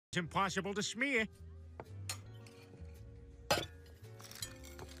It's impossible to smear.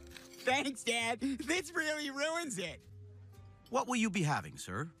 Thanks, Dad. This really ruins it. What will you be having,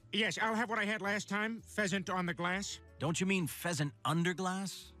 sir? Yes, I'll have what I had last time. Pheasant on the glass. Don't you mean pheasant under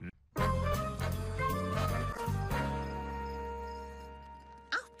glass? Oh,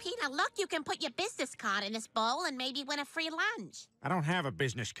 Peter, look, you can put your business card in this bowl and maybe win a free lunch. I don't have a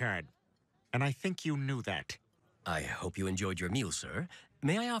business card. And I think you knew that. I hope you enjoyed your meal, sir.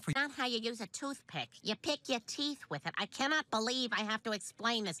 May I offer... Not how you use a toothpick. You pick your teeth with it. I cannot believe I have to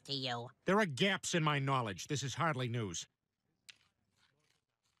explain this to you. There are gaps in my knowledge. This is hardly news.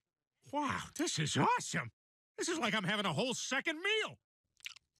 Wow, this is awesome. This is like I'm having a whole second meal.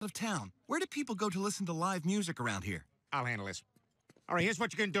 Of town. Where do people go to listen to live music around here? I'll handle this. All right, here's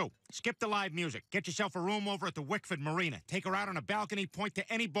what you can do. Skip the live music. Get yourself a room over at the Wickford Marina. Take her out on a balcony, point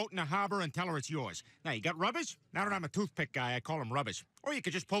to any boat in the harbor, and tell her it's yours. Now, you got rubbers? Now that I'm a toothpick guy, I call them rubbers. Or you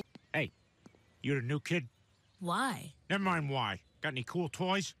could just pull... Hey, you the new kid? Why? Never mind why. Got any cool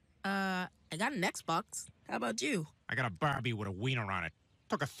toys? I got an Xbox. How about you? I got a Barbie with a wiener on it.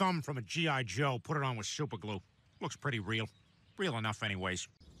 Took a thumb from a G.I. Joe, put it on with super glue. Looks pretty real. Real enough anyways.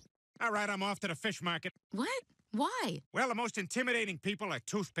 All right, I'm off to the fish market. What? Why? Well, the most intimidating people are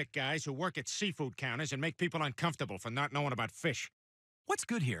toothpick guys who work at seafood counters and make people uncomfortable for not knowing about fish. What's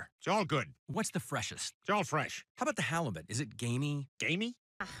good here? It's all good. What's the freshest? It's all fresh. How about the halibut? Is it gamey? Gamey?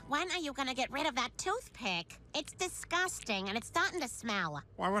 When are you going to get rid of that toothpick? It's disgusting, and it's starting to smell.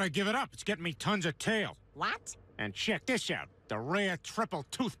 Why would I give it up? It's getting me tons of tail. What? And check this out. The rare triple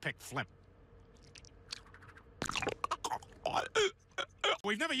toothpick flip.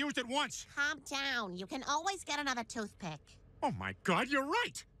 We've never used it once. Calm down. You can always get another toothpick. Oh, my God, you're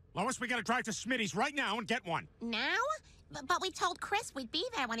right. Lois, we gotta drive to Smitty's right now and get one. Now? But we told Chris we'd be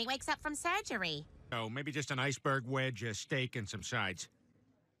there when he wakes up from surgery. Oh, maybe just an iceberg wedge, a steak, and some sides.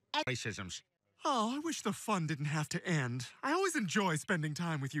 Racisms. Oh, I wish the fun didn't have to end. I always enjoy spending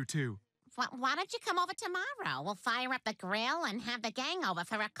time with you two. Why don't you come over tomorrow? We'll fire up the grill and have the gang over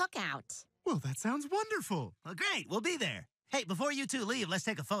for a cookout. Well, that sounds wonderful. Well, great. We'll be there. Hey, before you two leave, let's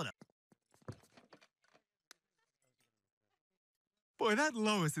take a photo. Boy, that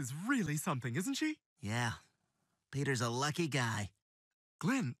Lois is really something, isn't she? Yeah. Peter's a lucky guy.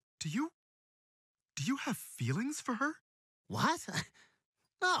 Glenn, do you have feelings for her? What?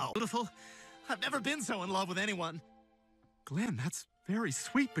 No. Beautiful. I've never been so in love with anyone. Glenn, that's very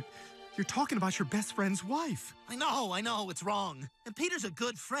sweet, but you're talking about your best friend's wife. I know, it's wrong. And Peter's a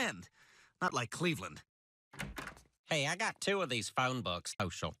good friend. Not like Cleveland. Hey, I got 2 of these phone books.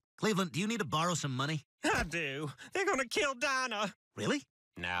 Social. Cleveland, do you need to borrow some money? I do. They're gonna kill Dinah. Really?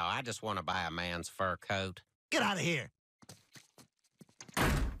 No, I just want to buy a man's fur coat. Get out of here.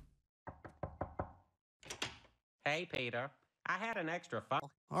 Hey, Peter. I had an extra phone.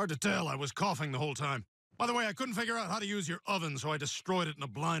 Hard to tell. I was coughing the whole time. By the way, I couldn't figure out how to use your oven, so I destroyed it in a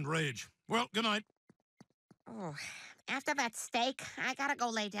blind rage. Well, good night. Oh, after that steak, I gotta go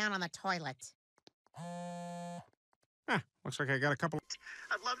lay down on the toilet. Looks like I got a couple...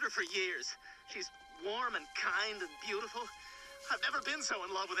 I've loved her for years. She's warm and kind and beautiful. I've never been so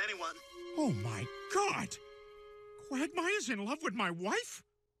in love with anyone. Oh, my God! Quagmire's in love with my wife?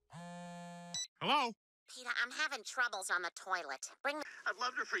 Hello? Peter, I'm having troubles on the toilet. I've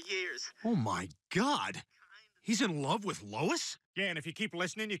loved her for years. Oh, my God. He's in love with Lois? Yeah, and if you keep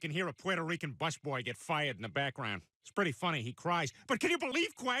listening, you can hear a Puerto Rican busboy get fired in the background. It's pretty funny. He cries. But can you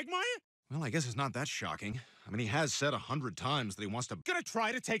believe Quagmire? Well, I guess it's not that shocking. I mean, he has said 100 times that he wants to... Gonna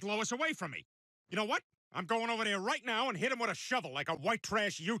try to take Lois away from me. You know what? I'm going over there right now and hit him with a shovel like a white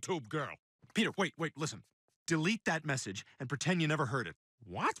trash YouTube girl. Peter, wait, listen. Delete that message and pretend you never heard it.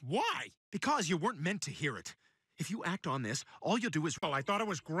 What? Why? Because you weren't meant to hear it. If you act on this, all you'll do is... Well, I thought it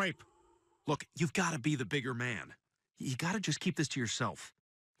was grape. Look, you've got to be the bigger man. You got to just keep this to yourself.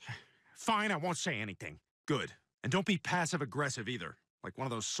 Fine, I won't say anything. Good. And don't be passive-aggressive either. Like one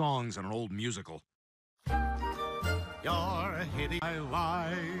of those songs in an old musical. You're hitting My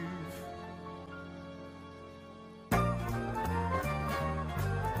life.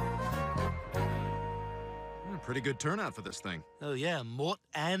 Pretty good turnout for this thing. Oh, yeah, Mort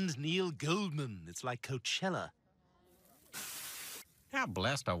and Neil Goldman. It's like Coachella. How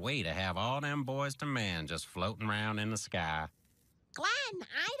blessed are we to have all them boys to men just floating around in the sky? Glenn,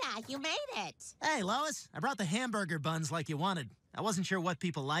 Ida, you made it. Hey, Lois, I brought the hamburger buns like you wanted. I wasn't sure what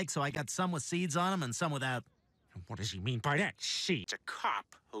people like, so I got some with seeds on them and some without. What does he mean by that? See, it's a cop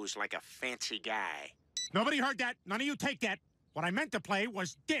who's like a fancy guy. Nobody heard that. None of you take that. What I meant to play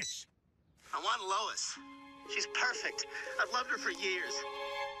was this. I want Lois. She's perfect. I've loved her for years.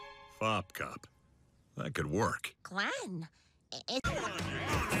 Fop cop. That could work. Glenn, Come on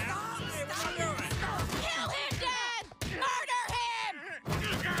now.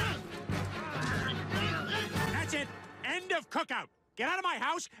 of cookout. Get out of my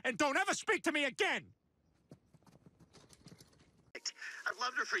house and don't ever speak to me again. I've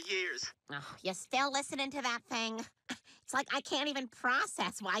loved her for years. Oh, you're still listening to that thing? It's like I can't even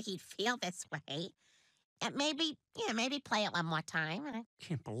process why he'd feel this way. Maybe play it one more time.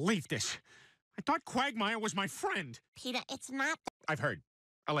 Can't believe this. I thought Quagmire was my friend. Peter, it's not... I've heard.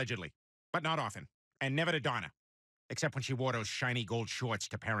 Allegedly. But not often. And never to Donna. Except when she wore those shiny gold shorts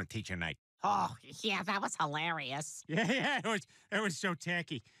to parent-teacher night. Oh, yeah, that was hilarious. Yeah, it was so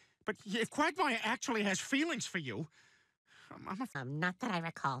tacky. But if Quagmire actually has feelings for you... Not that I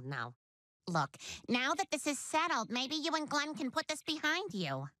recall, no. Look, now that this is settled, maybe you and Glenn can put this behind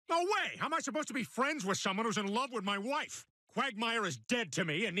you. No way! How am I supposed to be friends with someone who's in love with my wife? Quagmire is dead to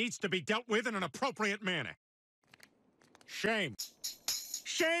me and needs to be dealt with in an appropriate manner. Shame.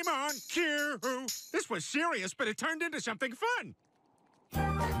 Shame on Q. This was serious, but it turned into something fun.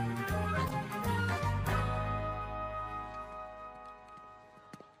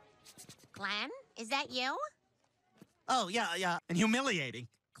 Glenn, is that you? Oh, yeah. And humiliating.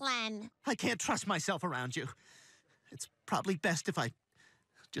 Glenn. I can't trust myself around you. It's probably best if I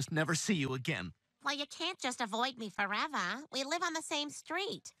just never see you again. Well, you can't just avoid me forever. We live on the same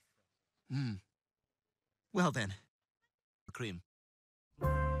street. Well then. Cream.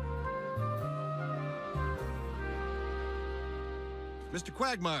 Mr.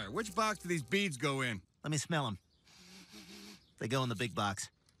 Quagmire, which box do these beads go in? Let me smell them. They go in the big box.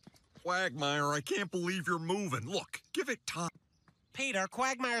 Quagmire, I can't believe you're moving. Look, give it time. Peter,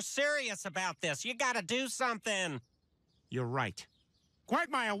 Quagmire's serious about this. You gotta do something. You're right.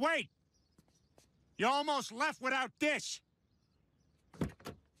 Quagmire, wait! You almost left without this.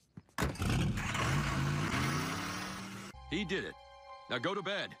 He did it. Now go to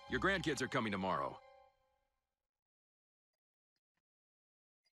bed. Your grandkids are coming tomorrow.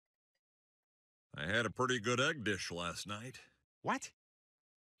 I had a pretty good egg dish last night. What?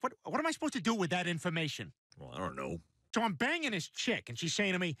 What am I supposed to do with that information? Well, I don't know. So I'm banging this chick, and she's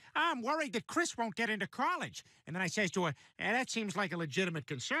saying to me, I'm worried that Chris won't get into college. And then I says to her, that seems like a legitimate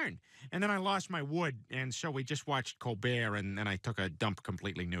concern. And then I lost my wood, and so we just watched Colbert, and then I took a dump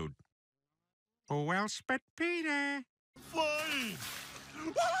completely nude. Who else but Peter? Flying!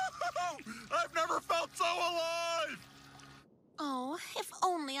 Woo-hoo-hoo! I've never felt so alive! Oh, if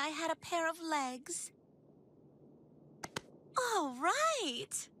only I had a pair of legs. All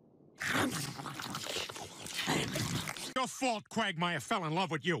right. Your fault Quagmire fell in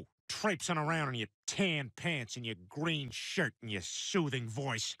love with you. Traipsing around in your tan pants and your green shirt and your soothing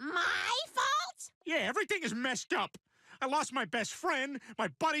voice. My fault? Yeah, everything is messed up. I lost my best friend. My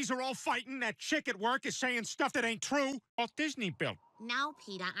buddies are all fighting. That chick at work is saying stuff that ain't true. Walt Disney built. No,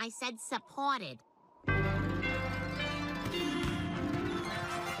 Peter, I said supported.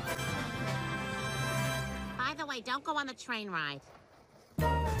 By the way, don't go on the train ride.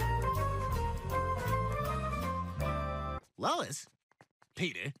 Lois?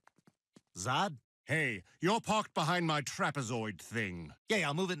 Peter? Zod? Hey, you're parked behind my trapezoid thing. Yeah,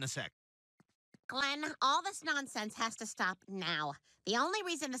 I'll move it in a sec. Glenn, all this nonsense has to stop now. The only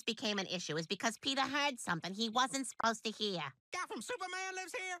reason this became an issue is because Peter heard something he wasn't supposed to hear. Guy from Superman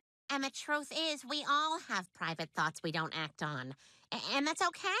lives here? And the truth is, we all have private thoughts we don't act on. And that's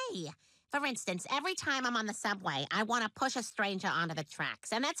okay. For instance, every time I'm on the subway, I want to push a stranger onto the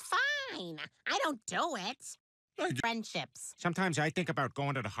tracks. And that's fine. I don't do it. Friendships. Sometimes I think about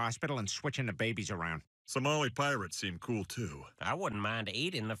going to the hospital and switching the babies around. Somali pirates seem cool, too. I wouldn't mind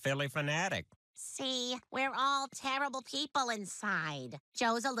eating the Philly fanatic. See, we're all terrible people inside.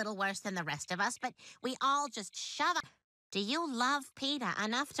 Joe's a little worse than the rest of us, but we all just shove it. Do you love Peter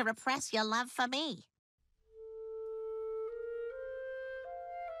enough to repress your love for me?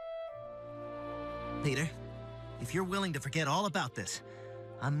 Peter, if you're willing to forget all about this,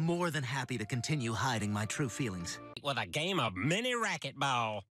 I'm more than happy to continue hiding my true feelings. With a game of mini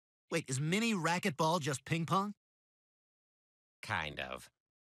racquetball. Wait, is mini racquetball just ping pong? Kind of.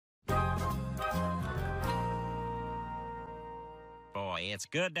 Boy, it's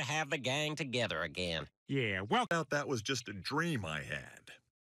good to have the gang together again. Yeah, well... I thought that was just a dream I had.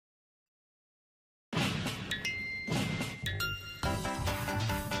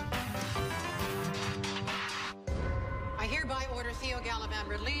 I hereby order Theo Gallivan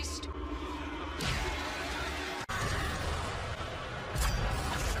released.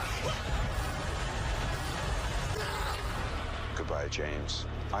 Goodbye, James.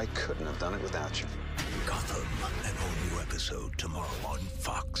 I couldn't have done it without you. Gotham, an all-new episode tomorrow on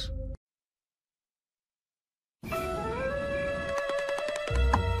Fox.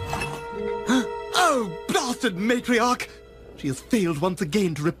 Oh, blasted matriarch! She has failed once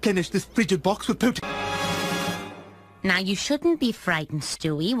again to replenish this frigid box with Now, you shouldn't be frightened,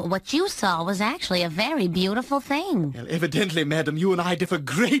 Stewie. What you saw was actually a very beautiful thing. Well, evidently, madam, you and I differ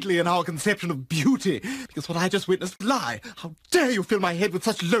greatly in our conception of beauty, because what I just witnessed lie. How dare you fill my head with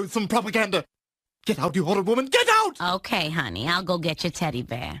such loathsome propaganda? Get out, you horrid woman! Get out! Okay, honey, I'll go get your teddy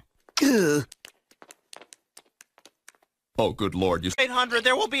bear. Ugh. Oh, good Lord, you... 800,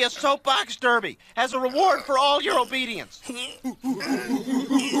 there will be a soapbox derby as a reward for all your obedience.